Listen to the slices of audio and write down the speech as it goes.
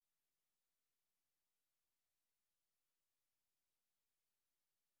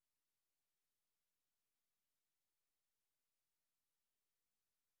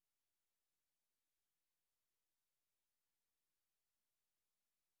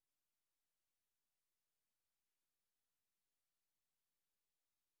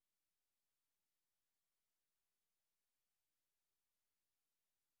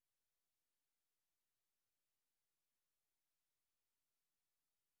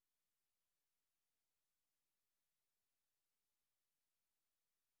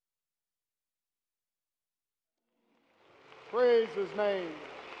Praise his name.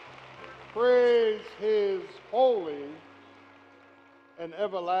 Praise his holy and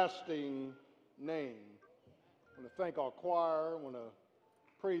everlasting name. I want to thank our choir. I want to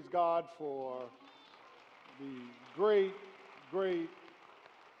praise God for the great, great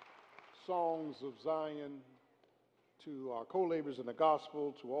songs of Zion. To our co-laborers in the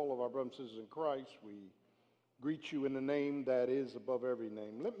gospel, to all of our brothers and sisters in Christ, we greet you in the name that is above every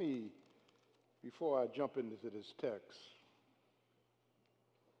name. Let me, before I jump into this text,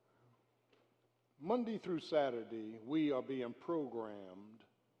 Monday through Saturday, we are being programmed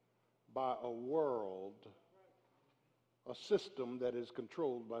by a world, a system that is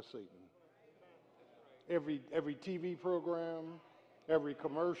controlled by Satan. Every TV program, every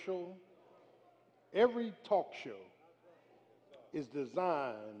commercial, every talk show is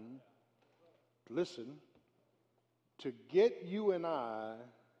designed, listen, to get you and I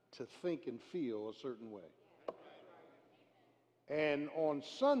to think and feel a certain way. And on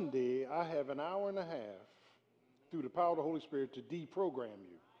Sunday, I have an hour and a half through the power of the Holy Spirit to deprogram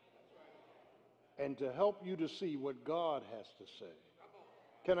you and to help you to see what God has to say.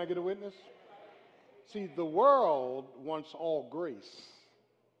 Can I get a witness? See, the world wants all grace,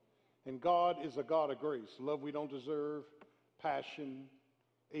 and God is a God of grace. Love we don't deserve, passion,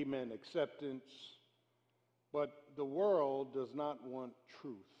 amen, acceptance. But the world does not want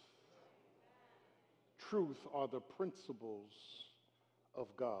truth. Truth are the principles of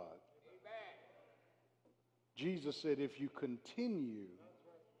God. Jesus said, if you continue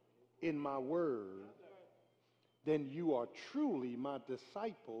in my word, then you are truly my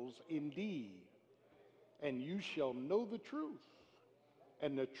disciples indeed, and you shall know the truth,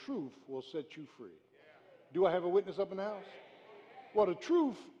 and the truth will set you free. Do I have a witness up in the house? Well, the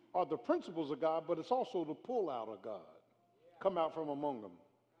truth are the principles of God, but it's also the pull out of God. Come out from among them.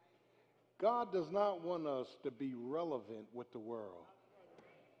 God does not want us to be relevant with the world.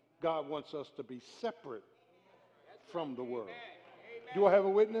 God wants us to be separate from the world. Do I have a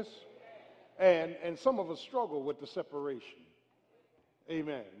witness? And some of us struggle with the separation.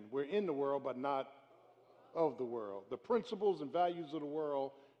 Amen. We're in the world, but not of the world. The principles and values of the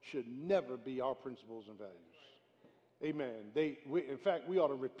world should never be our principles and values. Amen. In fact, we ought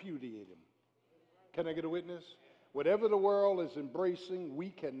to repudiate them. Can I get a witness? Whatever the world is embracing, we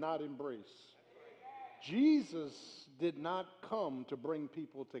cannot embrace. Jesus did not come to bring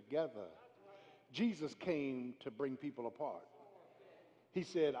people together. Jesus came to bring people apart. He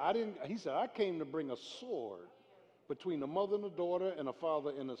said, I came to bring a sword between a mother and a daughter and a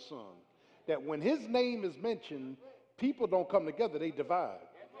father and a son. That when his name is mentioned, people don't come together, they divide.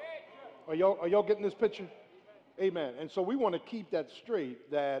 Are y'all getting this picture? Amen. And so we want to keep that straight,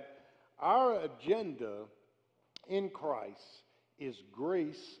 that our agenda in Christ is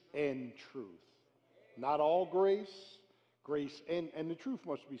grace and truth. Not all grace and the truth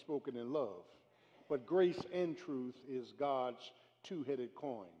must be spoken in love. But grace and truth is God's two-headed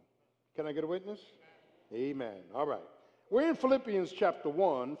coin. Can I get a witness? Amen. All right. We're in Philippians chapter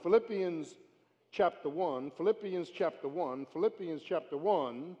 1. Philippians chapter 1.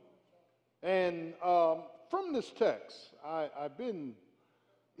 And from this text,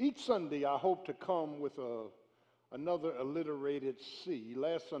 each Sunday I hope to come with another alliterated C.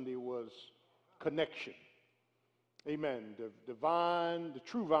 Last Sunday was connection. Amen. The vine, the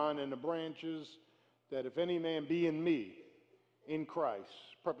true vine and the branches, that if any man be in me, in Christ,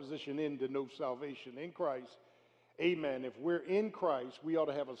 preposition in denotes salvation, in Christ, amen. If we're in Christ, we ought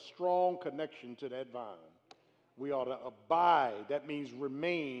to have a strong connection to that vine. We ought to abide, that means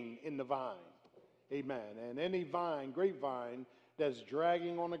remain in the vine. Amen. And any vine, grapevine, that's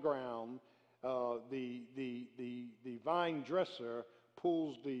dragging on the ground, the vine dresser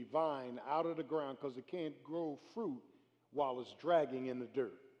pulls the vine out of the ground because it can't grow fruit while it's dragging in the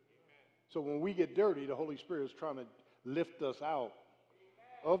dirt. So when we get dirty, the Holy Spirit is trying to lift us out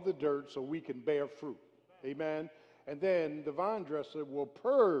of the dirt so we can bear fruit. Amen. And then the vine dresser will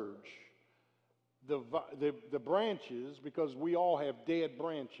purge the branches, because we all have dead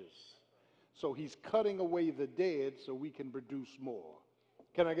branches. So he's cutting away the dead so we can produce more.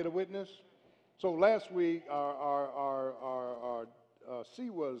 Can I get a witness? So last week our C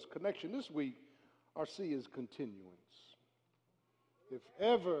was connection. This week our C is continuance. If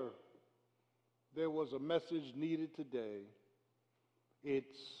ever there was a message needed today,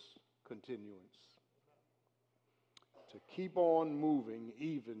 it's continuance. To keep on moving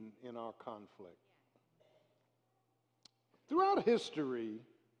even in our conflict. Throughout history,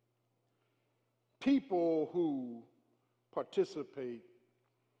 people who participate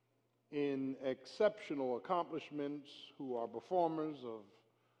in exceptional accomplishments, who are performers of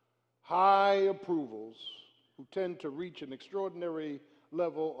high approvals, who tend to reach an extraordinary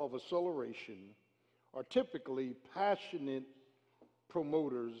level of acceleration are typically passionate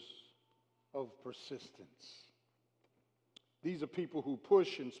promoters of persistence. These are people who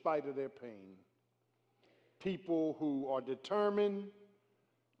push in spite of their pain, people who are determined,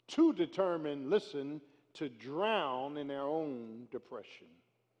 listen, to drown in their own depression,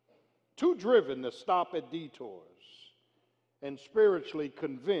 too driven to stop at detours, and spiritually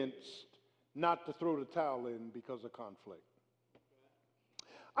convinced not to throw the towel in because of conflict.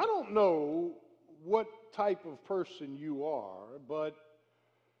 I don't know what type of person you are, but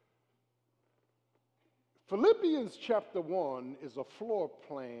Philippians chapter 1 is a floor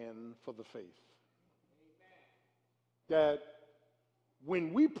plan for the faith. That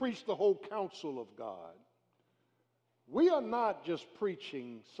when we preach the whole counsel of God, we are not just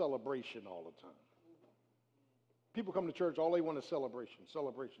preaching celebration all the time. People come to church, all they want is celebration.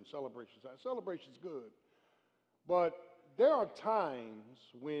 Celebration's good. But there are times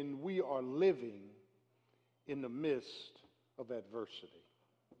when we are living in the midst of adversity.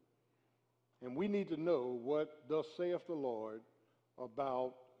 And we need to know what thus saith the Lord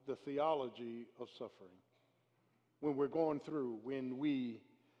about the theology of suffering. When we're going through, when we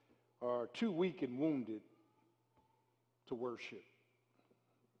are too weak and wounded to worship,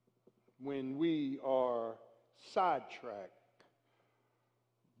 when we are sidetracked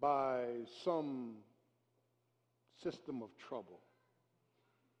by some system of trouble,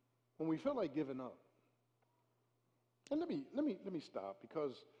 when we feel like giving up. And let me stop,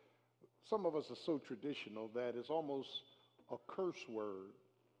 because some of us are so traditional that it's almost a curse word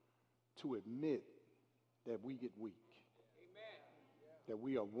to admit that we get weak, that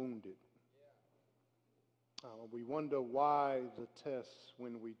we are wounded. We wonder why the tests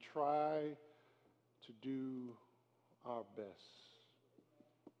when we try to do our best.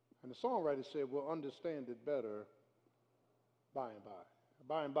 And the songwriter said, we'll understand it better by and by.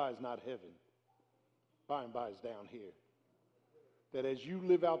 By and by is not heaven. By and by is down here. That as you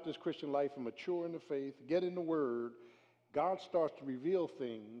live out this Christian life and mature in the faith, get in the Word, God starts to reveal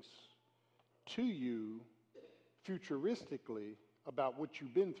things to you futuristically about what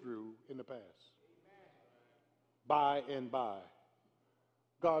you've been through in the past. Amen. By and by.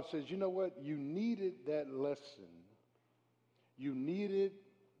 God says, you know what? You needed that lesson. You needed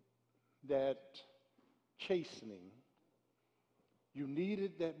that chastening. You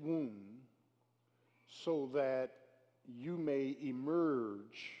needed that wound so that you may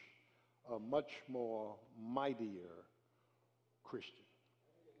emerge a much more mightier Christian.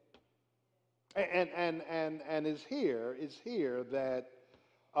 And it's here that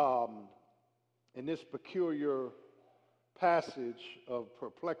in this peculiar passage of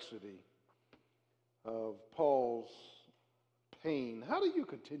perplexity of Paul's pain, how do you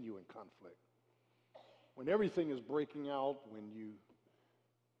continue in conflict? When everything is breaking out, when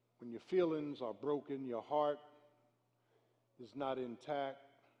your feelings are broken, your heart is not intact,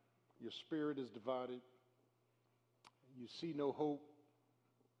 your spirit is divided, you see no hope,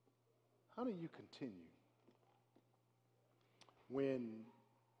 how do you continue when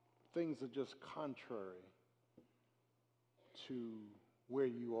things are just contrary to where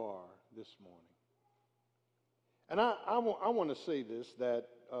you are this morning? And I want to say this, that,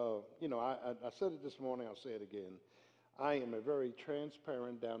 I said it this morning, I'll say it again. I am a very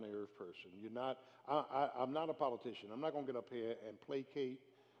transparent, down-to-earth person. I'm not a politician. I'm not going to get up here and placate.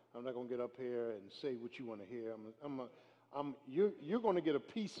 I'm not going to get up here and say what you want to hear. You're going to get a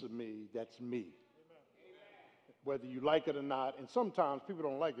piece of me that's me, whether you like it or not. And sometimes people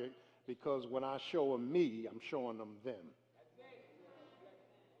don't like it because when I show them me, I'm showing them them.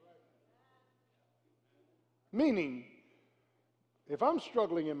 Meaning, if I'm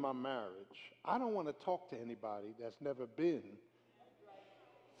struggling in my marriage, I don't want to talk to anybody that's never been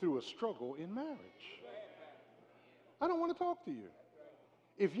through a struggle in marriage. I don't want to talk to you.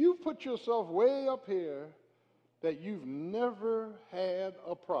 If you put yourself way up here that you've never had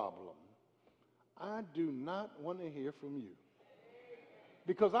a problem, I do not want to hear from you.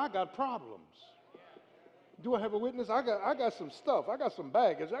 Because I got problems. Do I have a witness? I got some stuff. I got some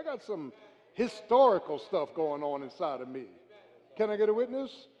baggage. I got some historical stuff going on inside of me. Can I get a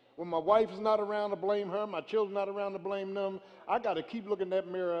witness? When my wife is not around to blame her, my children not around to blame them, I got to keep looking in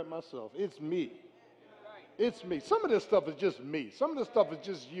that mirror at myself. It's me. It's me. Some of this stuff is just me. Some of this stuff is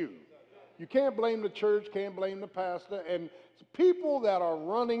just you. You can't blame the church, can't blame the pastor. And people that are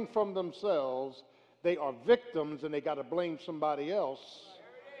running from themselves, they are victims and they got to blame somebody else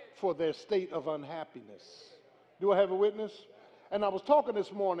for their state of unhappiness. Do I have a witness? And I was talking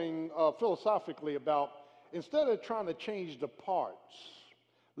this morning philosophically about, instead of trying to change the parts,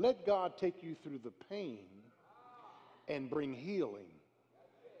 let God take you through the pain and bring healing.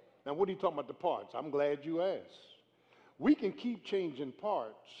 Now, what are you talking about the parts? I'm glad you asked. We can keep changing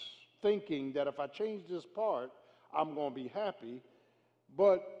parts, thinking that if I change this part, I'm going to be happy.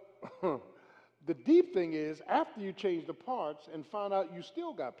 But the deep thing is, after you change the parts and find out you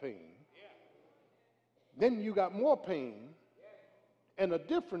still got pain, then you got more pain and a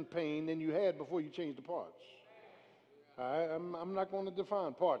different pain than you had before you changed the parts. I'm not going to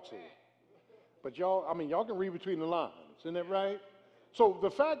define parts here. But y'all can read between the lines. Isn't that right? So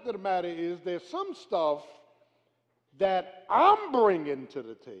the fact of the matter is there's some stuff that I'm bringing to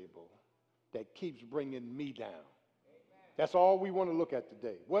the table that keeps bringing me down. That's all we want to look at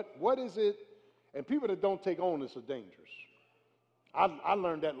today. What is it? And people that don't take onus are dangerous. I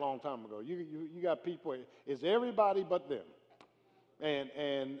learned that a long time ago. You got people, it's everybody but them.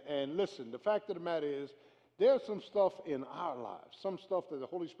 And listen, the fact of the matter is there's some stuff in our lives, some stuff that the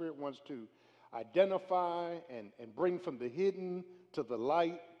Holy Spirit wants to identify and bring from the hidden to the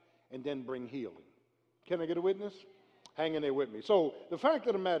light and then bring healing. Can I get a witness? Hang in there with me. So the fact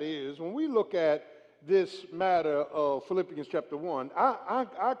of the matter is when we look at this matter of Philippians chapter 1,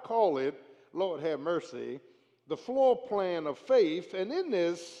 I call it, Lord have mercy, the floor plan of faith. And in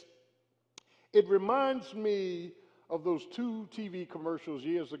this, it reminds me of those two TV commercials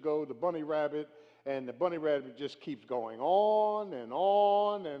years ago, the bunny rabbit, and the bunny rabbit just keeps going on and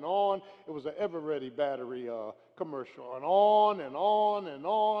on and on. It was an Ever-Ready battery commercial, and on and on and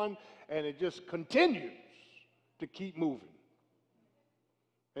on, and it just continues to keep moving.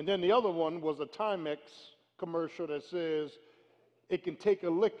 And then the other one was a Timex commercial that says it can take a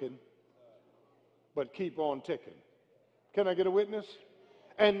licking, but keep on ticking. Can I get a witness?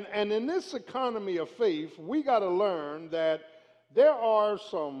 And in this economy of faith, we got to learn that there are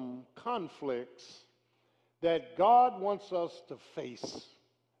some conflicts that God wants us to face.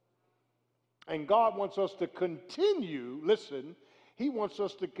 And God wants us to continue, listen, He wants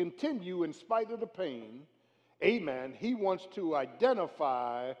us to continue in spite of the pain. Amen. He wants to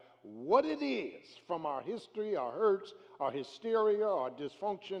identify what it is from our history, our hurts, our hysteria, our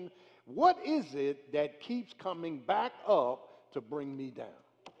dysfunction. What is it that keeps coming back up to bring me down?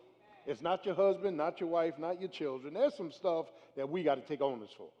 It's not your husband, not your wife, not your children. There's some stuff that we got to take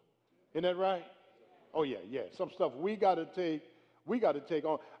onus for. Isn't that right? Oh, yeah. Some stuff we got to take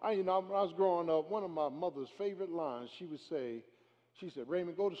on. When I was growing up, one of my mother's favorite lines, she said,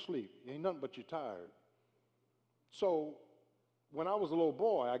 Raymond, go to sleep. Ain't nothing but you're tired. So when I was a little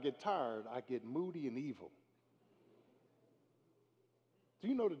boy, I get tired, I get moody and evil. Do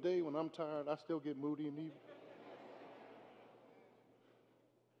you know today when I'm tired, I still get moody and evil?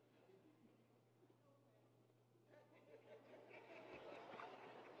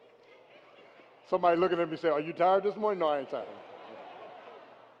 Somebody looking at me say, are you tired this morning? No, I ain't tired.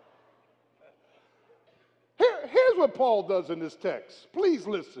 Here's what Paul does in this text. Please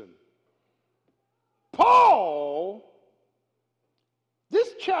listen. Paul,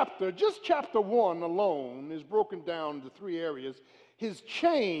 this chapter, just chapter 1 alone, is broken down into 3 areas. His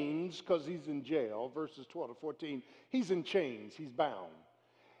chains, because he's in jail, verses 12 to 14, he's in chains, he's bound.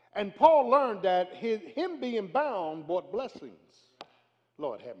 And Paul learned that him being bound brought blessings.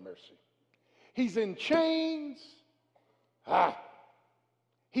 Lord have mercy. He's in chains.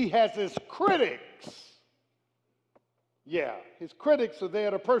 He has his critics. Yeah, his critics are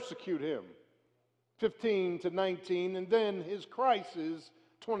there to persecute him. 15 to 19, and then his crisis,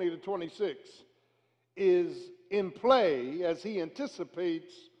 20 to 26, is in play as he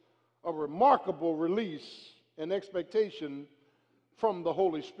anticipates a remarkable release and expectation from the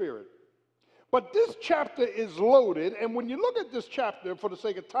Holy Spirit. But this chapter is loaded, and when you look at this chapter, for the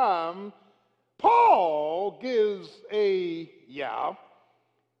sake of time, Paul gives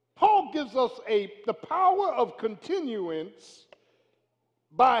us the power of continuance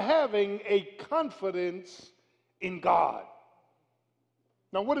by having a confidence in God.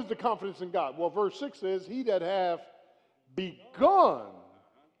 Now, what is the confidence in God? Well, verse 6 says, he that hath begun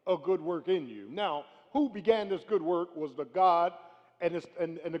a good work in you. Now, who began this good work was the God, and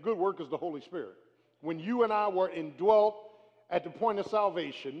the good work is the Holy Spirit. When you and I were indwelt at the point of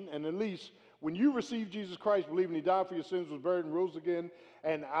salvation, and at least when you received Jesus Christ, believing he died for your sins, was buried, and rose again,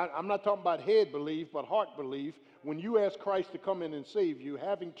 and I'm not talking about head belief, but heart belief, when you ask Christ to come in and save you,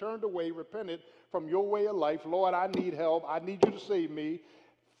 having turned away, repented from your way of life, Lord, I need help, I need you to save me,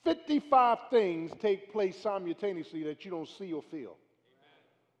 55 things take place simultaneously that you don't see or feel.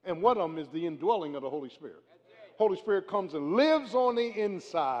 Amen. And one of them is the indwelling of the Holy Spirit. Holy Spirit comes and lives on the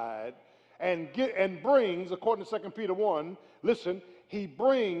inside and brings, according to 2 Peter 1, listen, he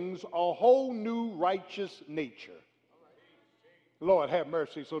brings a whole new righteous nature. Lord have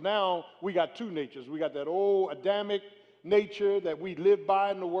mercy. So now we got two natures. We got that old Adamic nature that we live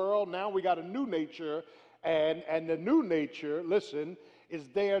by in the world. Now we got a new nature. And the new nature, listen, is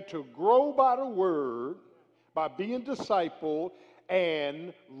there to grow by the word, by being discipled,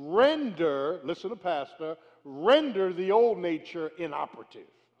 and render, listen to Pastor, render the old nature inoperative.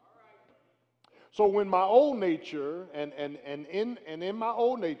 So when my old nature, and in my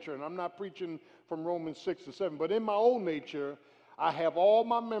old nature, and I'm not preaching from Romans 6 to 7, but in my old nature, I have all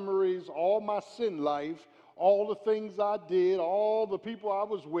my memories, all my sin life, all the things I did, all the people I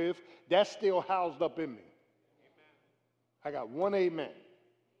was with, that's still housed up in me. I got one amen.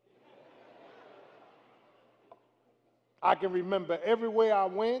 I can remember everywhere I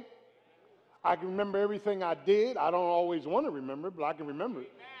went. I can remember everything I did. I don't always want to remember it, but I can remember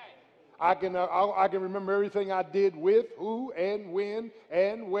it. I can remember everything I did with, who, and when,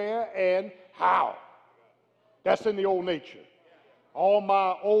 and where, and how. That's in the old nature. All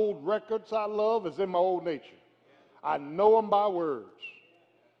my old records I love is in my old nature. I know them by words.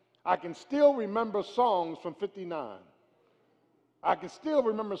 I can still remember songs from 59. I can still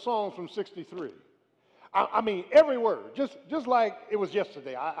remember songs from 63. I mean, every word, just like it was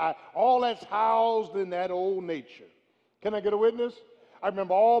yesterday. All that's housed in that old nature. Can I get a witness? I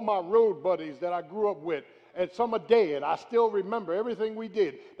remember all my road buddies that I grew up with, and some are dead. I still remember everything we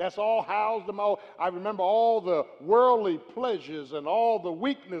did. That's all housed in my old. I remember all the worldly pleasures and all the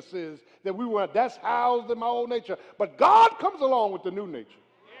weaknesses that we were. That's housed in my old nature. But God comes along with the new nature.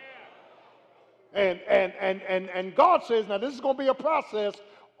 And God says, now this is going to be a process.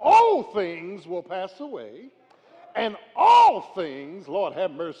 All things will pass away, and all things, Lord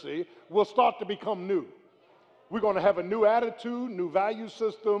have mercy, will start to become new. We're going to have a new attitude, new value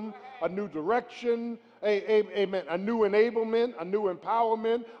system, a new direction, amen, a new enablement, a new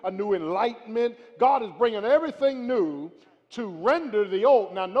empowerment, a new enlightenment. God is bringing everything new to render the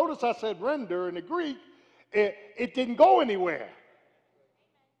old. Now, notice I said render in the Greek. It didn't go anywhere.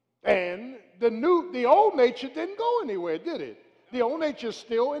 And the old nature didn't go anywhere, did it? The old nature is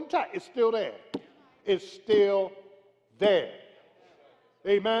still intact. It's still there. It's still there.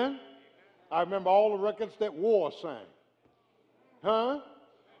 Amen? I remember all the records that War sang. Huh?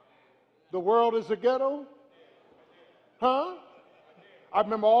 The world is a ghetto? Huh? I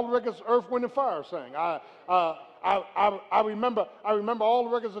remember all the records Earth, Wind, and Fire sang. I remember all the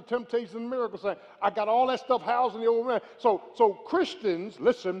records of Temptation and Miracles sang. I got all that stuff housed in the old man. So Christians,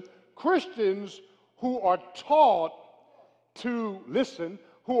 listen, Christians who are taught to, listen,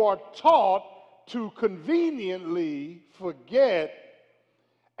 who are taught to conveniently forget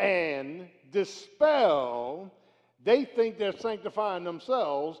and dispel, they think they're sanctifying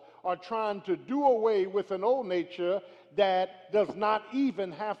themselves, are trying to do away with an old nature that does not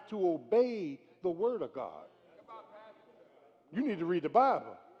even have to obey the Word of God. You need to read the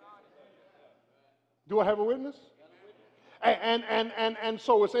Bible. Do I have a witness? And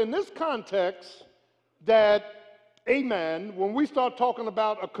so it's in this context that, amen, when we start talking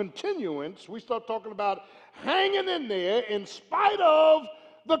about a continuance, we start talking about hanging in there in spite of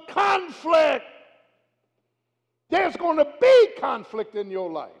the conflict. There's going to be conflict in your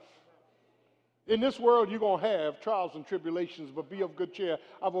life. In this world, you're going to have trials and tribulations, but be of good cheer.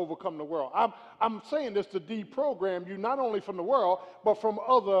 I've overcome the world. I'm saying this to deprogram you not only from the world, but from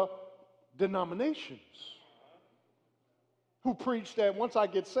other denominations who preach that once I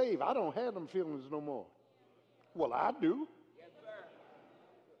get saved, I don't have them feelings no more. Well, I do. Yes, sir.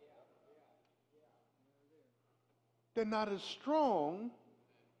 They're not as strong,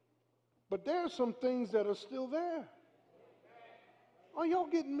 but there are some things that are still there. Are y'all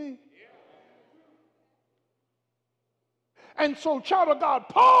getting me? And so, child of God,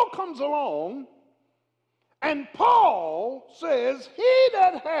 Paul comes along, and Paul says, he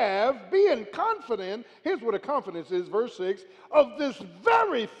that have, being confident, here's what a confidence is, verse 6, of this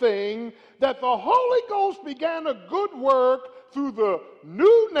very thing, that the Holy Ghost began a good work through the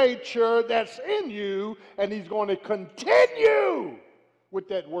new nature that's in you, and he's going to continue with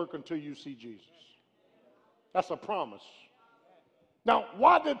that work until you see Jesus. That's a promise. Now,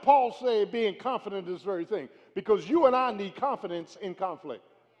 why did Paul say being confident of this very thing? Because you and I need confidence in conflict.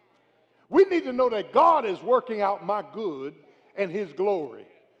 We need to know that God is working out my good and his glory.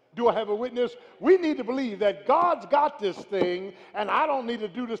 Do I have a witness? We need to believe that God's got this thing, and I don't need to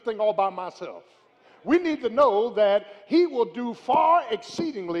do this thing all by myself. We need to know that he will do far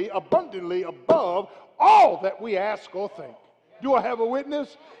exceedingly, abundantly above all that we ask or think. Do I have a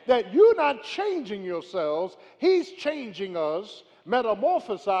witness? That you're not changing yourselves. He's changing us,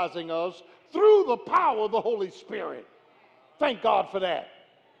 metamorphosizing us through the power of the Holy Spirit. Thank God for that.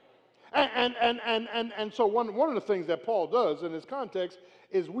 And so one of the things that Paul does in this context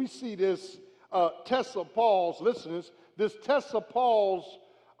is we see this test of Paul's, listen, this test of Paul's,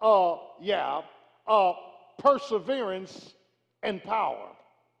 perseverance and power.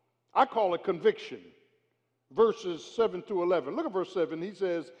 I call it conviction. Verses 7 through 11. Look at verse 7. He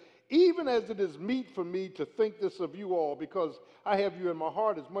says, even as it is meet for me to think this of you all, because I have you in my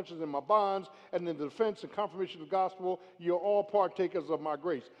heart as much as in my bonds, and in the defense and confirmation of the gospel, you're all partakers of my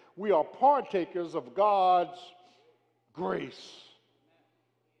grace. We are partakers of God's grace.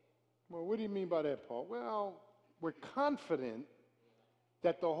 Well, what do you mean by that, Paul? Well, we're confident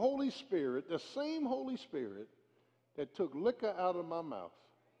that the Holy Spirit, the same Holy Spirit that took liquor out of my mouth,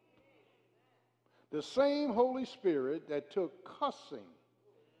 the same Holy Spirit that took cussing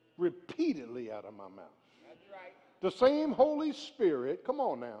repeatedly out of my mouth. That's right. The same Holy Spirit, come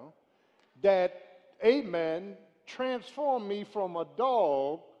on now, that, amen, transformed me from a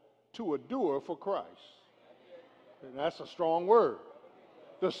dog to a doer for Christ. And that's a strong word.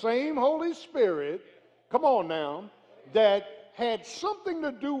 The same Holy Spirit, come on now, that had something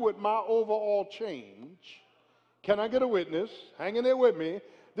to do with my overall change. Can I get a witness? Hang in there with me.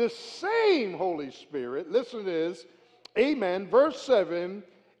 The same Holy Spirit, listen to this, amen, verse 7,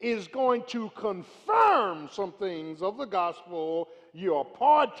 is going to confirm some things of the gospel. You are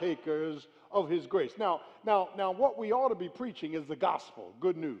partakers of his grace. Now, what we ought to be preaching is the gospel,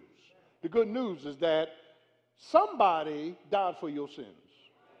 good news. The good news is that somebody died for your sins,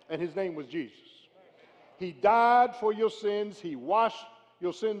 and his name was Jesus. He died for your sins. He washed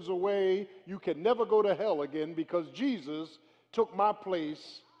your sins away. You can never go to hell again because Jesus took my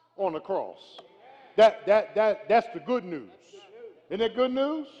place on the cross. That's the good news. Isn't that good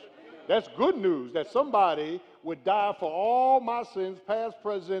news? That's good news that somebody would die for all my sins, past,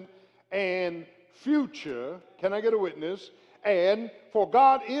 present, and future. Can I get a witness? And for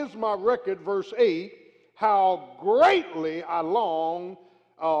God is my record, verse 8, how greatly I long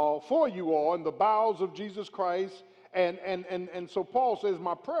for you all in the bowels of Jesus Christ. And so Paul says,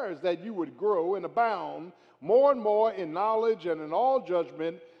 my prayer is that you would grow and abound more and more in knowledge and in all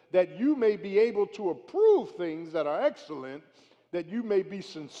judgment, that you may be able to approve things that are excellent, that you may be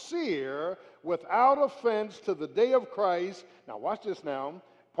sincere, without offense to the day of Christ. Now watch this now.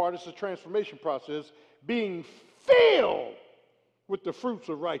 Part of the transformation process, being filled with the fruits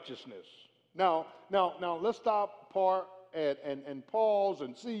of righteousness. Now let's stop part and pause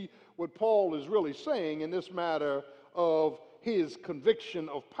and see what Paul is really saying in this matter of his conviction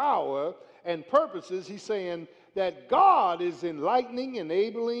of power and purposes. He's saying that God is enlightening,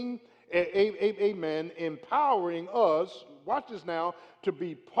 enabling, amen, empowering us, watch this now, to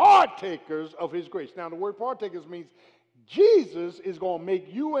be partakers of his grace. Now, the word partakers means Jesus is going to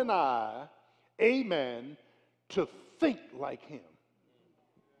make you and I, amen, to think like him,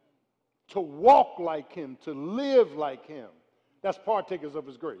 to walk like him, to live like him. That's partakers of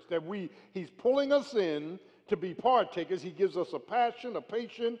his grace. He's pulling us in to be partakers. He gives us a passion, a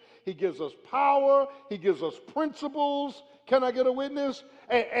patience. He gives us power. He gives us principles. Can I get a witness?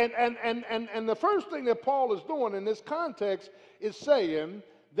 And the first thing that Paul is doing in this context is saying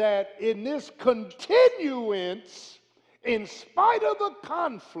that in this continuance, in spite of the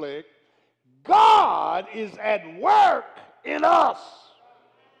conflict, God is at work in us.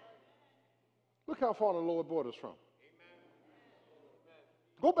 Look how far the Lord brought us from.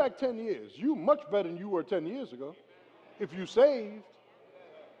 Go back 10 years. You much better than you were 10 years ago. If you saved,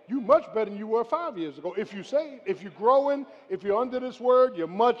 you much better than you were 5 years ago. If you saved, if you're growing, if you're under this word, you're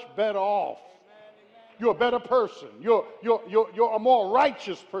much better off. You're a better person. You're a more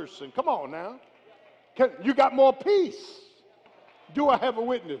righteous person. Come on now. You got more peace. Do I have a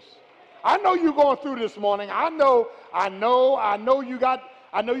witness? I know you're going through this morning. I know you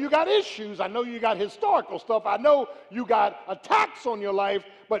got issues. I know you got historical stuff. I know you got attacks on your life.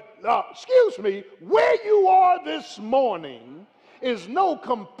 But excuse me, where you are this morning is no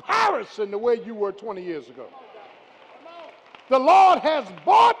comparison to where you were 20 years ago. The Lord has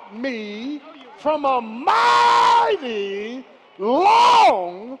brought me from a mighty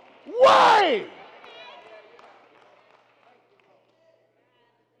long way.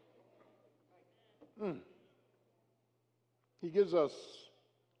 He gives us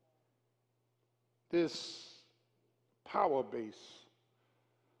this power base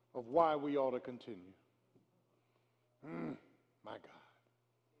of why we ought to continue. My God.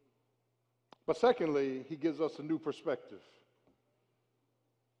 But secondly, he gives us a new perspective.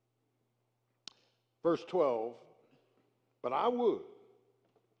 Verse 12, but I would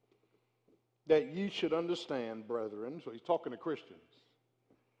that ye should understand, brethren, so he's talking to Christians,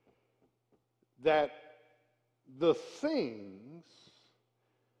 that the things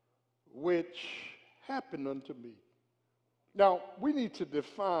which happened unto me. Now, we need to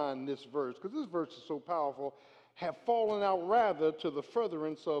define this verse, because this verse is so powerful. Have fallen out rather to the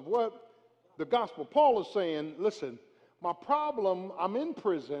furtherance of what? The gospel. Paul is saying, listen, my problem, I'm in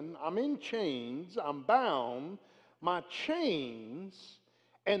prison, I'm in chains, I'm bound. My chains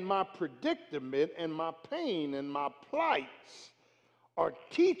and my predicament and my pain and my plights are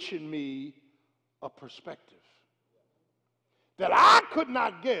teaching me a perspective that I could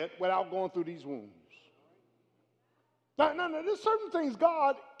not get without going through these wounds. Now, there's certain things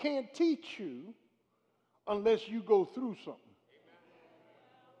God can't teach you unless you go through something.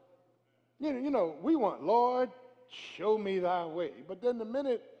 You know, we want, Lord, show me thy way. But then the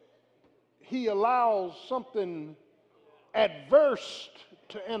minute he allows something adverse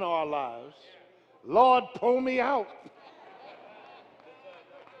to enter our lives, Lord, pull me out.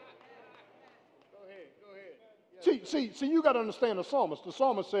 Go ahead. See, you got to understand the psalmist. The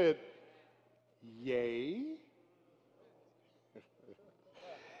psalmist said, yea,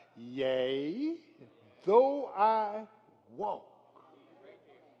 yea, though I walk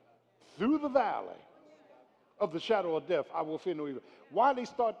through the valley of the shadow of death, I will fear no evil. Why they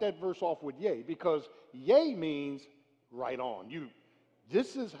start that verse off with yea? Because yea means right on.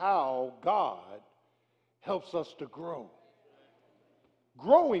 This is how God helps us to grow.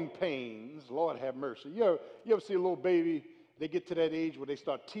 Growing pains, Lord have mercy. You ever see a little baby, they get to that age where they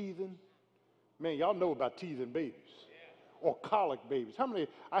start teething? Man, y'all know about teething babies. Or colic babies. How many?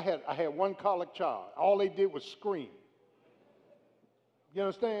 I had one colic child. All they did was scream. You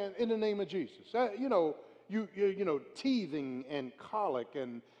understand? In the name of Jesus. You know, teething and colic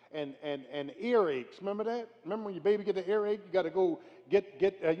and earaches. Remember that? Remember when your baby get an earache, you got to go get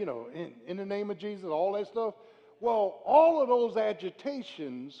in the name of Jesus, all that stuff. Well, all of those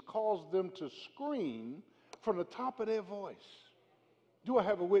agitations cause them to scream from the top of their voice. Do I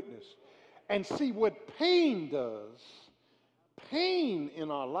have a witness? And see what pain does. Pain in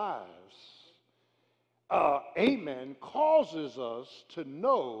our lives, amen, causes us to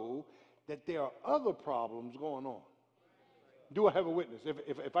know that there are other problems going on. Do I have a witness?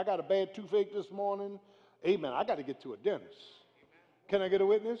 If I got a bad toothache this morning, amen, I got to get to a dentist. Can I get a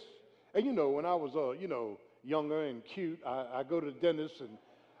witness? And you know, when I was, younger and cute, I go to the dentist, and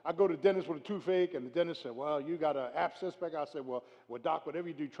I go to the dentist with a toothache, and the dentist said, well, you got an abscess back. I said, well, doc, whatever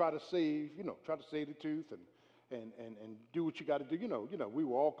you do, try to save the tooth and do what you got to do. You know, we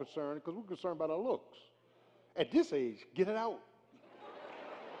were all concerned because we're concerned about our looks. At this age, get it out.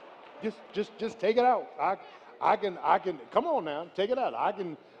 Just take it out. I can come on now, take it out. I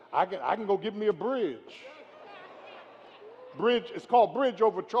can go get me a bridge. It's called Bridge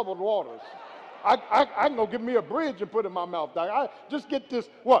Over Troubled Waters. I can go get me a bridge and put it in my mouth, doc. I just get this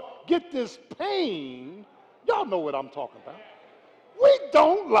pain. Y'all know what I'm talking about. We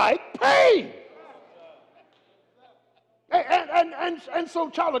don't like pain. And so,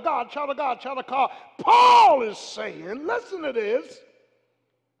 child of God, Paul is saying, listen to this,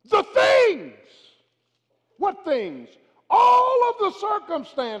 the things. What things? All of the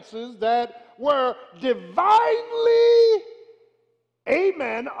circumstances that were divinely,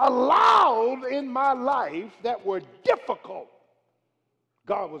 amen, allowed in my life that were difficult,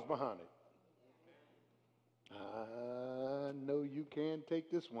 God was behind it. I know you can't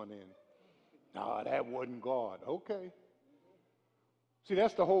take this one in. No, that wasn't God. Okay. See,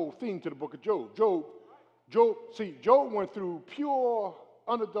 that's the whole theme to the book of Job. Job went through pure,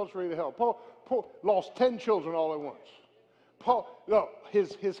 unadulterated hell. Paul lost 10 children all at once.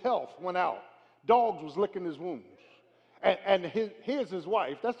 His health went out. Dogs was licking his wounds. And here's his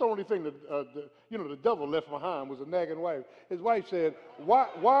wife. That's the only thing that the devil left behind was a nagging wife. His wife said,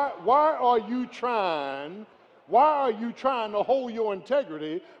 why are you trying to hold your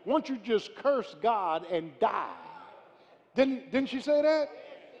integrity? Won't you just curse God and die? Didn't she say that?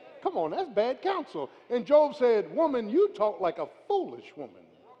 Come on, that's bad counsel. And Job said, woman, you talk like a foolish woman.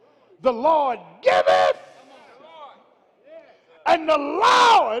 The Lord giveth, and the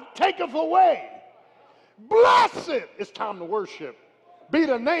Lord taketh away. Blessed, it's time to worship, be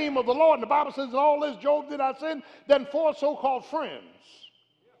the name of the Lord. And the Bible says, in all this Job did not sin than four so-called friends.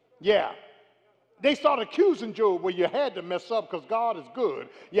 Yeah. They started accusing Job, well, you had to mess up because God is good.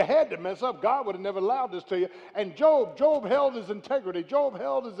 You had to mess up. God would have never allowed this to you. And Job held his integrity.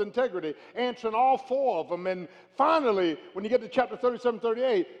 Answering all four of them. And finally, when you get to chapter 37,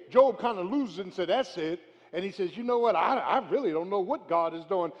 38, Job kind of loses it and said, that's it. And he says, you know what? I really don't know what God is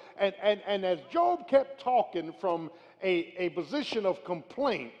doing. And as Job kept talking from a position of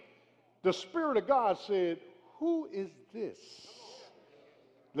complaint, the Spirit of God said, who is this?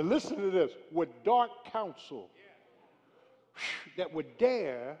 Now listen to this. With dark counsel that would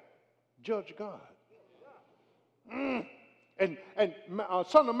dare judge God. And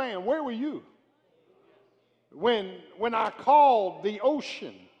son of man, where were you when I called the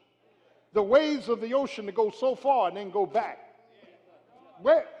ocean, the waves of the ocean to go so far and then go back?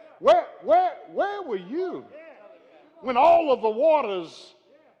 Where were you when all of the waters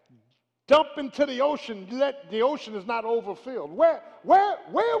dump into the ocean, let the ocean is not overfilled? Where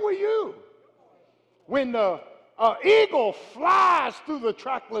were you when the eagle flies through the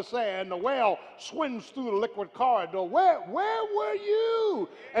trackless air and the whale swims through the liquid corridor? Where were you?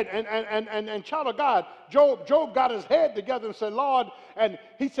 And child of God, Job got his head together and said, Lord, and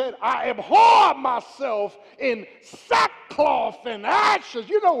he said, I abhor myself in sackcloth and ashes.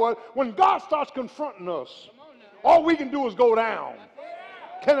 You know what? When God starts confronting us, all we can do is go down.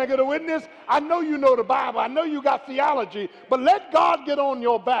 Can I get a witness? I know you know the Bible. I know you got theology, but let God get on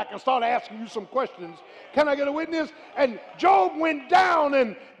your back and start asking you some questions. Can I get a witness? And Job went down,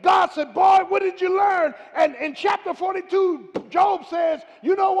 and God said, boy, what did you learn? And in chapter 42, Job says,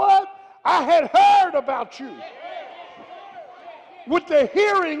 you know what? I had heard about you with the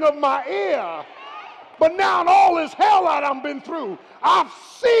hearing of my ear, but now in all this hell that I've been through, I've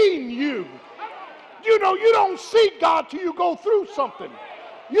seen you. You know, you don't see God till you go through something.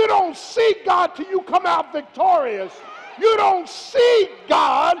 You don't see God till you come out victorious. You don't see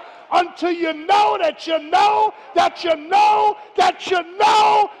God until you know that you know that you know that you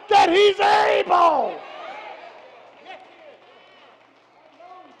know that He's able.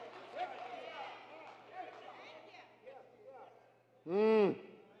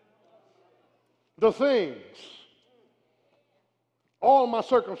 The things, all my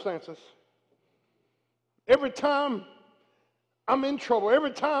circumstances, every time I'm in trouble,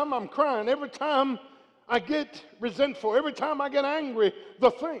 every time I'm crying, every time I get resentful, every time I get angry, the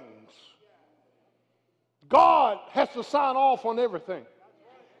things, God has to sign off on everything.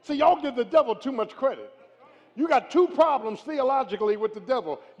 See, y'all give the devil too much credit. You got two problems theologically with the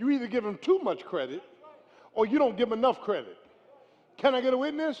devil. You either give him too much credit or you don't give him enough credit. Can I get a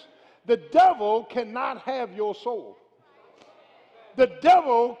witness? The devil cannot have your soul. The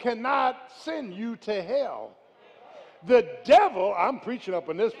devil cannot send you to hell. The devil, I'm preaching up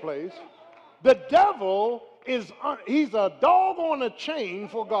in this place, the devil he's a dog on a chain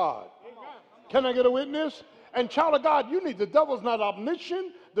for God. Can I get a witness? And child of God, the devil's not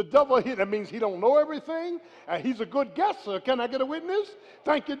omniscient. The devil, that means he don't know everything. And he's a good guesser. Can I get a witness?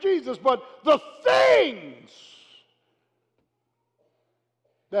 Thank you, Jesus. But the things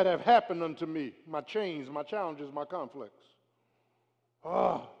that have happened unto me, my chains, my challenges, my conflicts.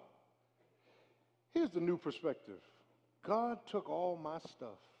 Here's the new perspective. God took all my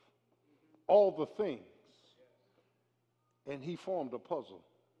stuff, all the things, and He formed a puzzle.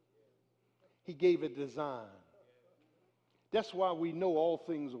 He gave it design. That's why we know all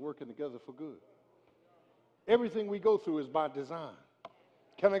things are working together for good. Everything we go through is by design.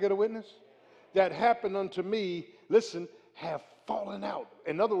 Can I get a witness? That happened unto me, listen, have fallen out.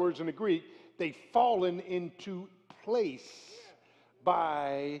 In other words, in the Greek, they've fallen into place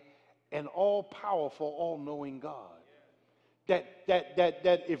by an all-powerful, all-knowing God. That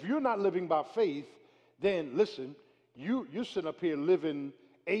if you're not living by faith, then listen, you're sitting up here living,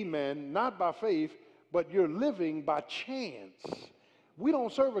 amen, not by faith, but you're living by chance. We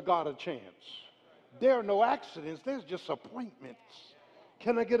don't serve a God of chance. There are no accidents. There's just appointments.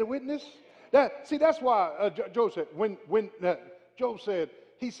 Can I get a witness? That's why Job said, when Job said,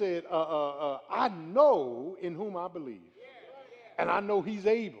 he said, I know in whom I believe. And I know He's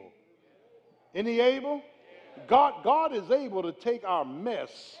able. Isn't He able? God is able to take our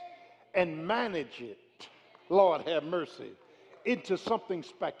mess and manage it, Lord have mercy, into something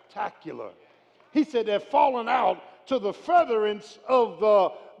spectacular. He said they're falling out to the furtherance of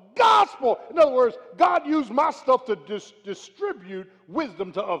the gospel. In other words, God used my stuff to distribute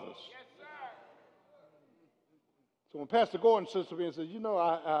wisdom to others. So when Pastor Gordon says to me and says, you know,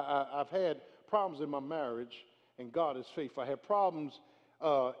 I've had problems in my marriage, and God is faithful. I had problems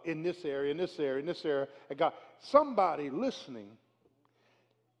in this area, in this area, in this area. And God, somebody listening,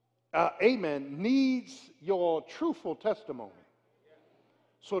 amen, needs your truthful testimony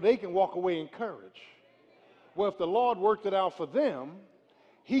so they can walk away encouraged. Well, if the Lord worked it out for them,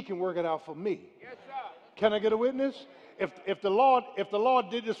 He can work it out for me. Yes, sir. Can I get a witness? If the Lord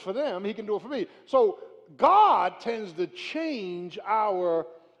did this for them, He can do it for me. So God tends to change our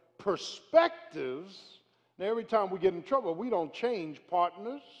perspectives. Now, every time we get in trouble, we don't change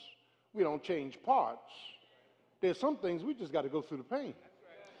partners. We don't change parts. There's some things we just got to go through the pain.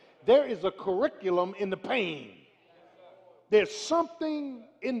 There is a curriculum in the pain. There's something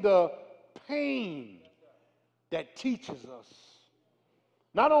in the pain that teaches us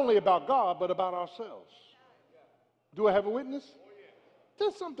Not only about God, but about ourselves. Do I have a witness?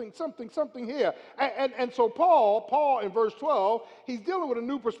 There's something here. And so Paul in verse 12, he's dealing with a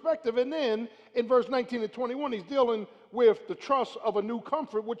new perspective. And then in verse 19 and 21, he's dealing with the trust of a new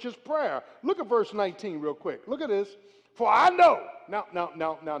comfort, which is prayer. Look at verse 19 real quick. Look at this. For I know.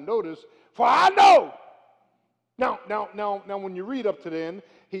 Now notice. For I know. Now when you read up to then,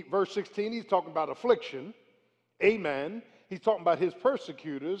 verse 16, he's talking about affliction. Amen. He's talking about his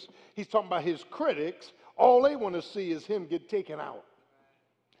persecutors. He's talking about his critics. All they want to see is him get taken out.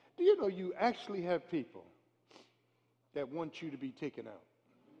 Do you know you actually have people that want you to be taken out?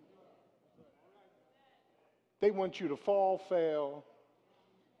 They want you to fall, fail.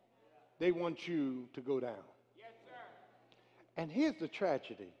 They want you to go down. Yes, sir. And here's the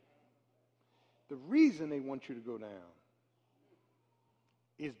tragedy. The reason they want you to go down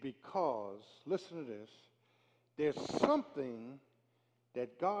is because, listen to this, there's something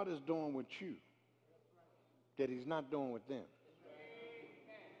that God is doing with you that he's not doing with them.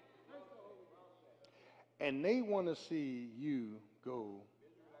 And they want to see you go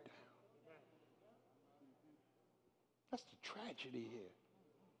down. That's the tragedy here.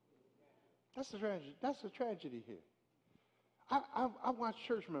 That's the tragedy here. I watched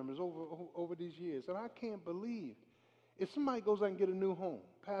church members over these years, and I can't believe if somebody goes out and get a new home,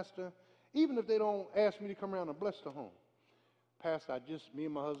 Pastor, even if they don't ask me to come around and bless the home, Pastor, me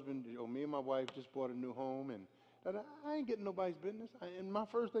and my husband, me and my wife just bought a new home, and I ain't getting nobody's business. And my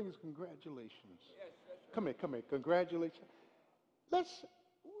first thing is congratulations. Come here, congratulations.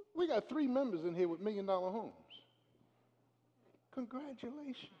 We got 3 members in here with $1 million homes.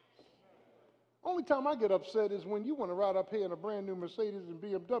 Congratulations. Only time I get upset is when you want to ride up here in a brand new Mercedes and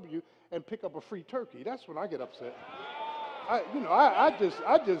BMW and pick up a free turkey. That's when I get upset. I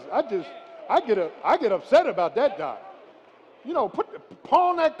get upset about that, Doc.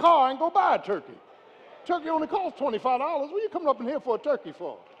 Pawn that car and go buy a turkey. Turkey only costs $25. What are you coming up in here for a turkey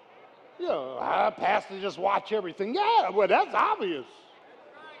for? Pastor, just watch everything. Yeah, well, that's obvious.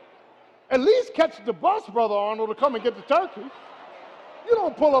 At least catch the bus, Brother Arnold, to come and get the turkey. You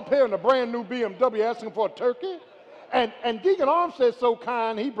don't pull up here in a brand new BMW asking for a turkey. And Deacon Armstead's so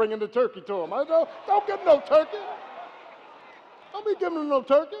kind, he bringing the turkey to him. I don't give him no turkey. Don't be giving him no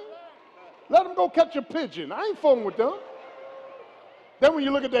turkey. Let him go catch a pigeon. I ain't fooling with them. Then when you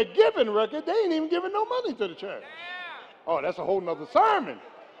look at that giving record, they ain't even giving no money to the church. Oh, that's a whole nother sermon.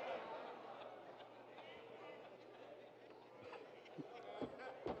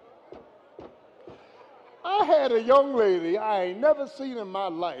 I had a young lady I ain't never seen in my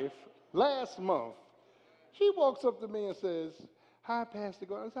life last month. She walks up to me and says, "Hi, Pastor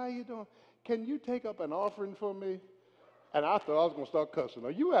Gordon. How you doing? Can you take up an offering for me?" And I thought I was going to start cussing.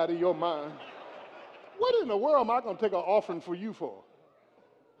 Are you out of your mind? What in the world am I going to take an offering for you for?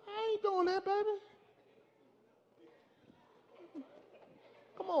 I ain't doing that, baby.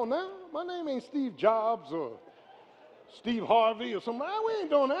 Come on now. My name ain't Steve Jobs or Steve Harvey or somebody. We ain't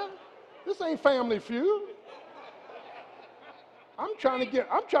doing that. This ain't Family Feud. I'm trying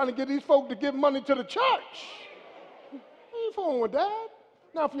to get these folk to give money to the church. I ain't fooling with that.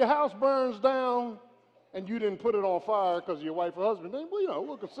 Now, if your house burns down and you didn't put it on fire because of your wife or husband, then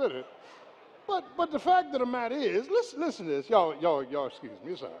we'll consider it. But the fact of the matter is, listen to this. Y'all excuse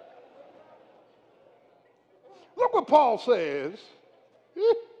me, sorry. Look what Paul says.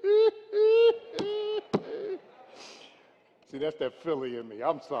 See, that's that Philly in me.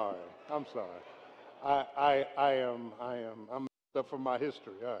 I'm sorry. I'm up from my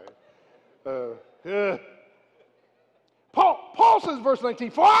history. All right. Paul says, verse 19,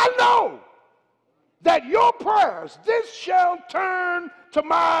 "For I know that your prayers, this shall turn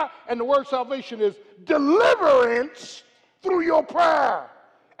to and the word salvation is deliverance through your prayer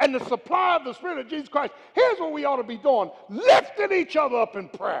and the supply of the Spirit of Jesus Christ." Here's what we ought to be doing: lifting each other up in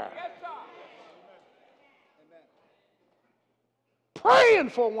prayer. Yes, sir. Praying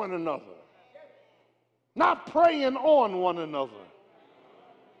for one another. Not praying on one another.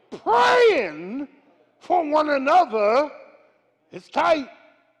 Praying for one another is tight.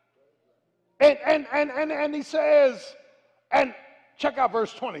 And he says, and check out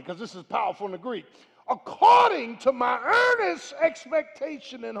verse 20, because this is powerful in the Greek. "According to my earnest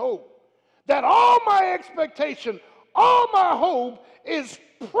expectation and hope, that all my expectation, all my hope is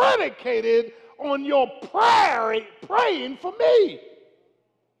predicated on your praying for me."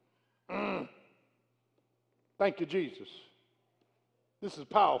 Thank you, Jesus. This is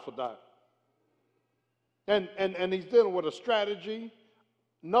powerful, Doc. And he's dealing with a strategy.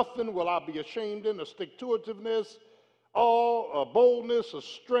 Nothing will I be ashamed in, a stick-to-itiveness, all a boldness, a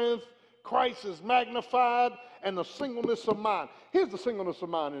strength, Christ is magnified, and the singleness of mind. Here's the singleness of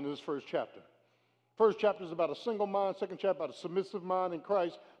mind in this first chapter. First chapter is about a single mind. Second chapter about a submissive mind in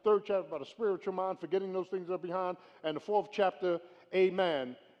Christ. Third chapter about a spiritual mind, forgetting those things that are behind. And the fourth chapter,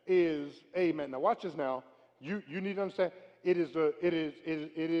 amen, is amen. Now watch this now. You need to understand, it is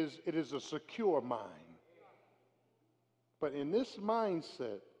a secure mind. But in this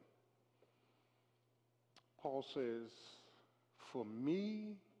mindset, Paul says, for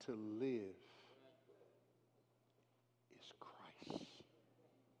me to live is Christ.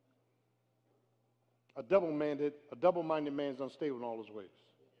 A double-minded man is unstable in all his ways.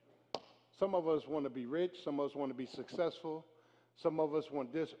 Some of us want to be rich. Some of us want to be successful. Some of us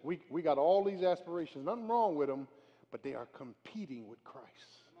want this. We got all these aspirations. Nothing wrong with them, but they are competing with Christ.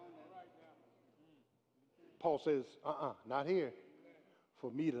 Paul says, not here.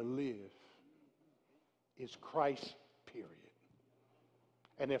 For me to live is Christ, period.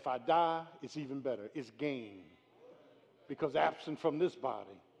 And if I die, it's even better. It's gain. Because absent from this body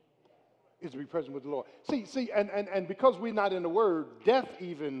is to be present with the Lord. See, and because we're not in the Word, death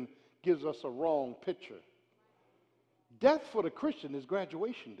even gives us a wrong picture. Death for the Christian is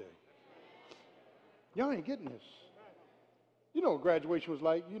graduation day. Y'all ain't getting this. You know what graduation was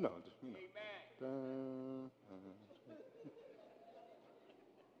like? You know.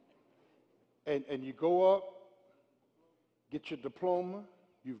 And you go up, get your diploma,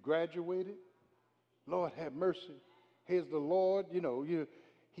 you've graduated. Lord have mercy. Here's the Lord,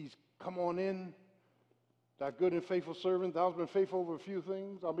 he's come on in. Thy good and faithful servant, thou's been faithful over a few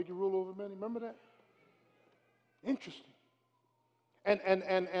things. I'll make you rule over many. Remember that? Interesting. And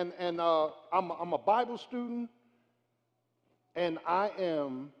I'm a Bible student, and I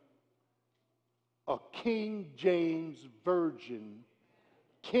am a King James virgin.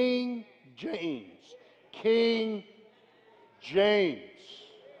 King James. King James.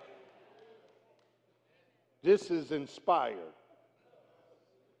 This is inspired.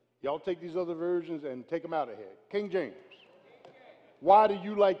 Y'all take these other versions and take them out of here. King James. Why do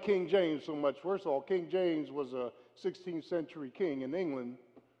you like King James so much? First of all, King James was a 16th century king in England.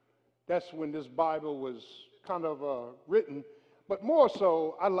 That's when this Bible was kind of written. But more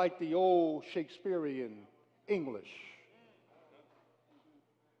so, I like the old Shakespearean English.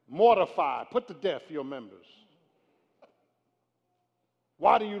 Mortify, put to death your members.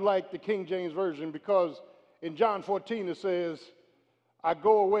 Why do you like the King James Version? Because in John 14 it says, I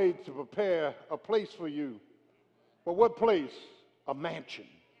go away to prepare a place for you. But what place? A mansion.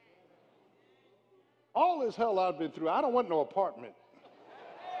 All this hell I've been through, I don't want no apartment.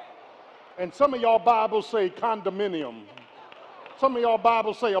 And some of y'all Bibles say condominium. Some of y'all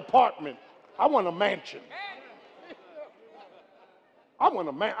Bibles say apartment. I want a mansion. I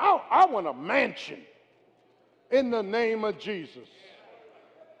want a mansion in the name of Jesus.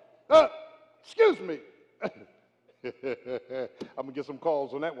 Excuse me. I'm going to get some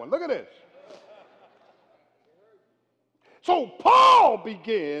calls on that one. Look at this. So Paul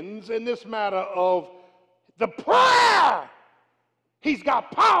begins in this matter of the prayer. He's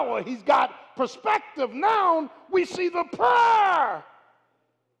got power. He's got perspective. Now we see the prayer.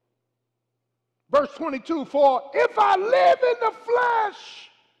 Verse 22, for if I live in the flesh,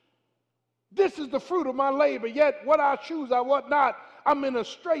 this is the fruit of my labor. Yet what I choose, I want not. I'm in a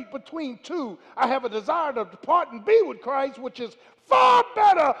strait between two. I have a desire to depart and be with Christ, which is far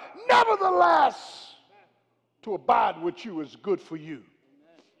better. Nevertheless, to abide with you is good for you.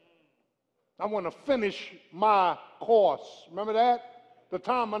 I want to finish my course. Remember that? The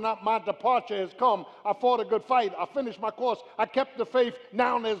time of my departure has come. I fought a good fight. I finished my course. I kept the faith.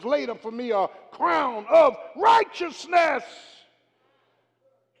 Now there's laid up for me a crown of righteousness.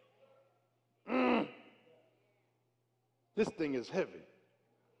 This thing is heavy.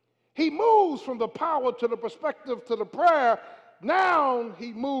 He moves from the power to the perspective to the prayer. Now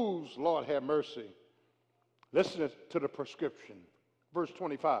he moves, Lord have mercy. Listen to the prescription. Verse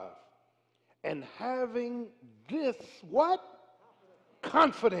 25. And having this, what?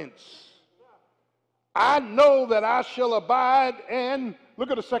 Confidence. I know that I shall abide, and look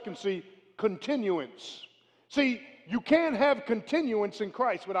at the second C, continuance. See, you can't have continuance in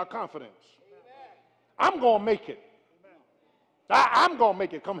Christ without confidence. I'm going to make it. I'm going to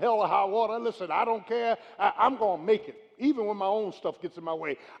make it. Come hell or high water. Listen, I don't care. I'm going to make it. Even when my own stuff gets in my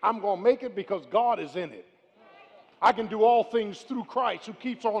way. I'm going to make it because God is in it. I can do all things through Christ who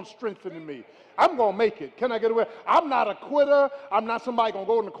keeps on strengthening me. I'm going to make it. Can I get away? I'm not a quitter. I'm not somebody going to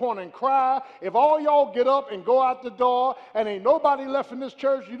go in the corner and cry. If all y'all get up and go out the door and ain't nobody left in this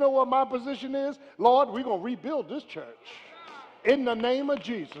church, you know what my position is? Lord, we're going to rebuild this church in the name of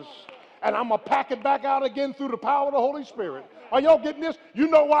Jesus. and I'm going to pack it back out again through the power of the Holy Spirit. Are y'all getting this? You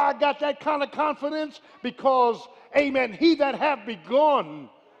know why I got that kind of confidence? Because, amen, he that hath begun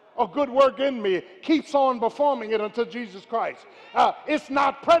a good work in me keeps on performing it until Jesus Christ. It's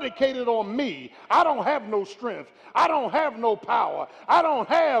not predicated on me. I don't have no strength. I don't have no power. I don't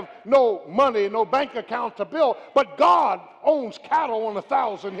have no money, no bank account to build. But God owns cattle on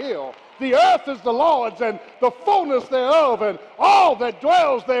 1,000 hills. The earth is the Lord's and the fullness thereof and all that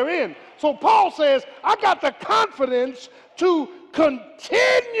dwells therein. So Paul says, I got the confidence to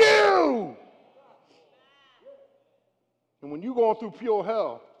continue. And when you're going through pure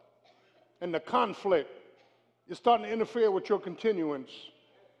hell and the conflict is starting to interfere with your continuance,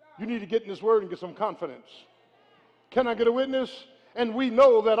 you need to get in this word and get some confidence. Can I get a witness? And we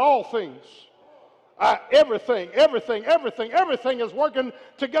know that all things, everything is working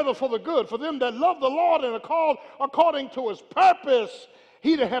together for the good, for them that love the Lord and are called according to his purpose.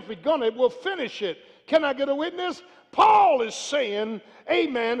 He that hath begun it will finish it. Can I get a witness? Paul is saying,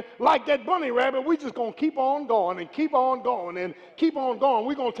 amen, like that bunny rabbit, we just going to keep on going and keep on going and keep on going.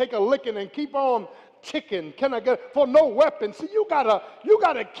 We're going to take a licking and keep on ticking. Can I get, for no weapon. See, you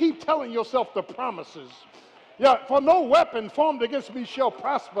gotta keep telling yourself the promises. Yeah, for no weapon formed against me shall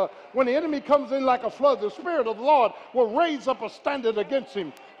prosper. When the enemy comes in like a flood, the Spirit of the Lord will raise up a standard against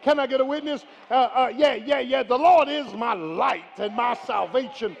him. Can I get a witness? The Lord is my light and my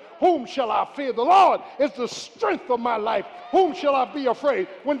salvation. Whom shall I fear? The Lord is the strength of my life. Whom shall I be afraid?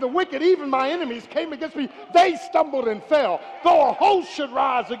 When the wicked, even my enemies, came against me, they stumbled and fell. Though a host should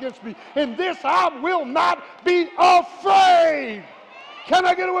rise against me, in this I will not be afraid. Can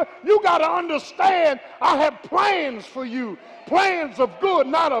I get away? You got to understand, I have plans for you, plans of good,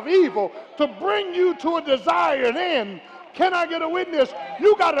 not of evil, to bring you to a desired end. Can I get a witness?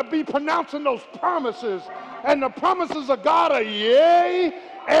 You got to be pronouncing those promises. And the promises of God are yea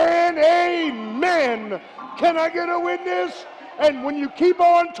and amen. Can I get a witness? And when you keep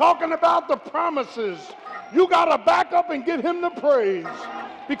on talking about the promises, you got to back up and give him the praise.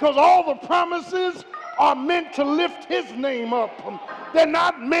 Because all the promises are meant to lift his name up. They're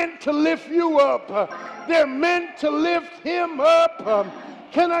not meant to lift you up. They're meant to lift him up.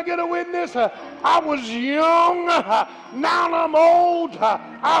 Can I get a witness? I was young, now I'm old.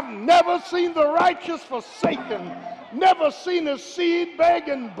 I've never seen the righteous forsaken, never seen a seed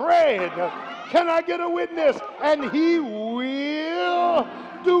begging bread. Can I get a witness? And he will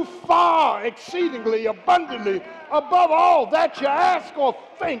do far exceedingly abundantly above all that you ask or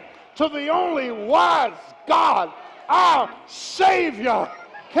think, to the only wise God, our Savior.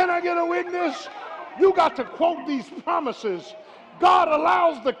 Can I get a witness? You got to quote these promises. God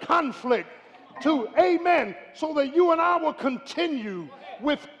allows the conflict to, amen, so that you and I will continue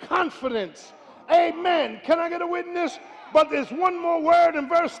with confidence. Amen. Can I get a witness? But there's one more word in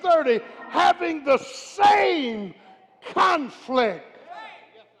verse 30, having the same conflict.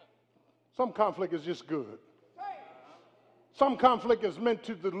 Some conflict is just good. Some conflict is meant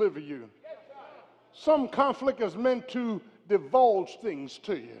to deliver you. Some conflict is meant to divulge things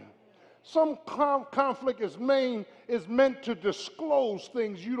to you. Some conflict is meant to disclose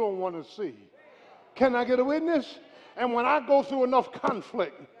things you don't want to see. Can I get a witness? And when I go through enough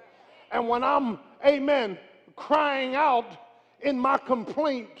conflict, and when I'm, amen, crying out in my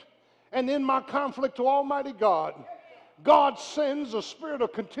complaint and in my conflict to Almighty God, God sends a spirit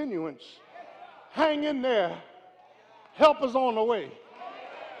of continuance. Hang in there. Help is on the way.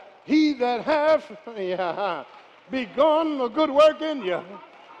 He that hath begun a good work in you.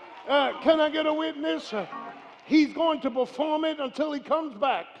 Can I get a witness? He's going to perform it until he comes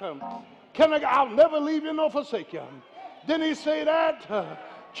back. I'll never leave you nor forsake you. Didn't he say that?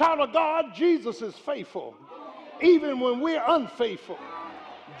 Child of God, Jesus is faithful. Even when we're unfaithful,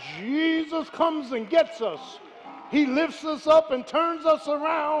 Jesus comes and gets us. He lifts us up and turns us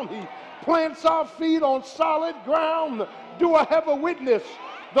around. He plants our feet on solid ground. Do I have a witness?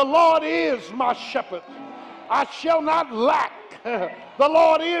 The Lord is my shepherd. I shall not lack. The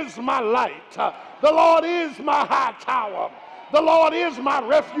Lord is my light. The Lord is my high tower. The Lord is my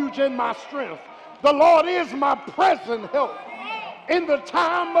refuge and my strength. The Lord is my present help in the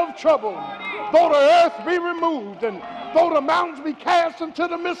time of trouble. Though the earth be removed, and though the mountains be cast into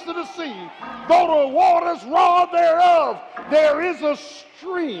the midst of the sea, though the waters roar thereof, there is a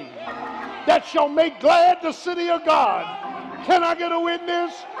stream that shall make glad the city of God. Can I get a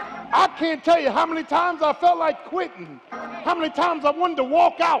witness? I can't tell you how many times I felt like quitting, how many times I wanted to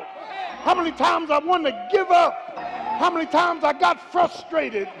walk out, how many times I wanted to give up, how many times I got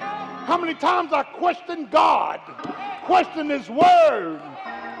frustrated, how many times I questioned God, questioned his word,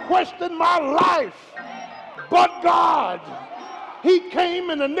 questioned my life. But God, He came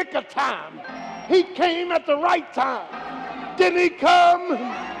in the nick of time. He came at the right time. Didn't he come?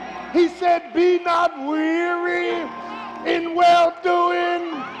 He said, be not weary in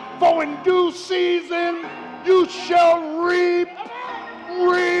well-doing, for in due season you shall reap,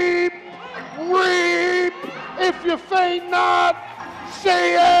 reap, reap. If you faint not,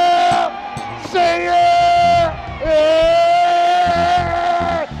 say it, say it.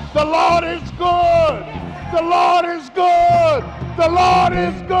 The Lord is good. The Lord is good. The Lord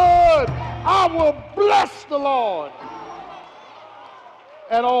is good. I will bless the Lord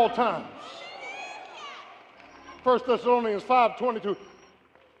at all times. 1 Thessalonians 5:22.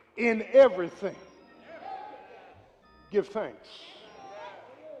 In everything, give thanks.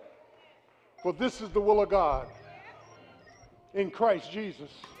 For this is the will of God in Christ Jesus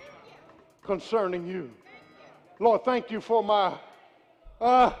concerning you. Lord, thank you for my,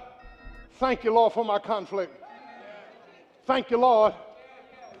 thank you, Lord, for my conflict. Thank you, Lord,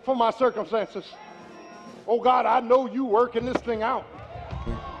 for my circumstances. Oh God, I know you working this thing out.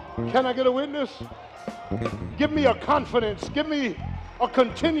 Can I get a witness? Give me a confidence. Give me a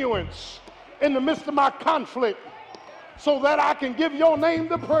continuance in the midst of my conflict so that I can give your name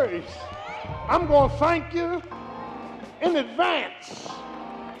the praise. I'm going to thank you in advance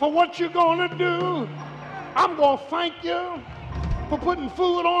for what you're going to do. I'm going to thank you for putting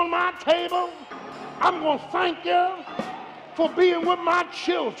food on my table. I'm going to thank you for being with my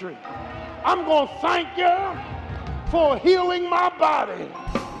children. I'm going to thank you for healing my body.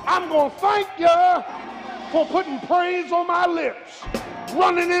 I'm going to thank you for putting praise on my lips,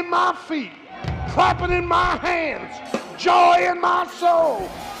 running in my feet, clapping in my hands, joy in my soul.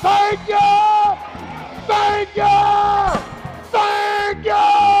 Thank you! Thank you! Thank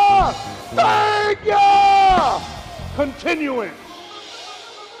you! Thank you! Continuance.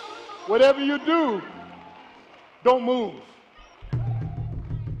 Whatever you do, don't move.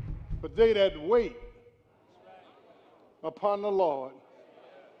 But they that wait upon the Lord,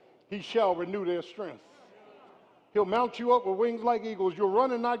 he shall renew their strength. He'll mount you up with wings like eagles. You'll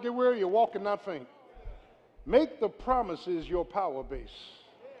run and not get weary. You'll walk and not faint. Make the promises your power base.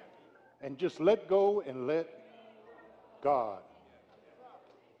 And just let go and let God.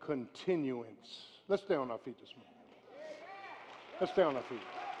 Continuance. Let's stay on our feet this morning. Let's stay on our feet.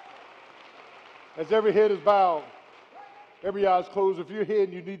 As every head is bowed, every eye is closed. If you're here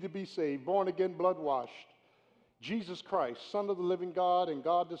and you need to be saved, born again, blood washed, Jesus Christ, Son of the living God and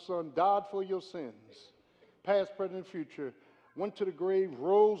God the Son, died for your sins, past, present, and future, went to the grave,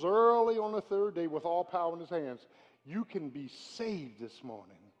 rose early on the third day with all power in his hands. You can be saved this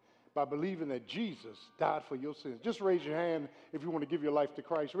morning by believing that Jesus died for your sins. Just raise your hand if you want to give your life to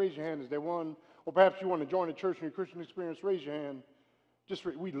Christ. Raise your hand. Is there one? Or perhaps you want to join the church in your Christian experience. Raise your hand.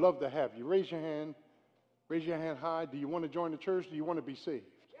 We'd love to have you. Raise your hand. Raise your hand high. Do you want to join the church? Do you want to be saved?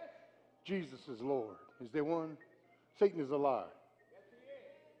 Jesus is Lord. Is there one? Satan is a liar.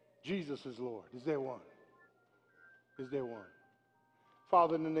 Jesus is Lord. Is there one? Is there one?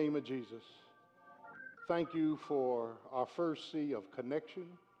 Father, in the name of Jesus, thank you for our first C of connection.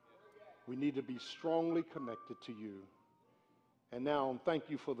 We need to be strongly connected to you. And now thank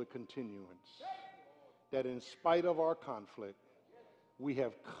you for the continuance, that in spite of our conflict, we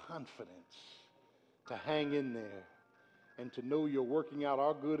have confidence to hang in there and to know you're working out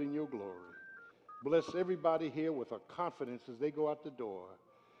our good and your glory. Bless everybody here with a confidence as they go out the door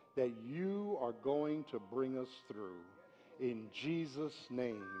that you are going to bring us through. In Jesus'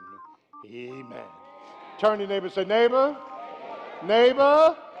 name, amen. Turn to your neighbor and say, neighbor,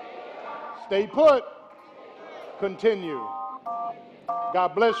 neighbor, stay put, continue.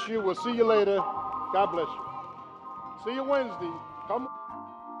 God bless you. We'll see you later. God bless you. See you Wednesday. Come on.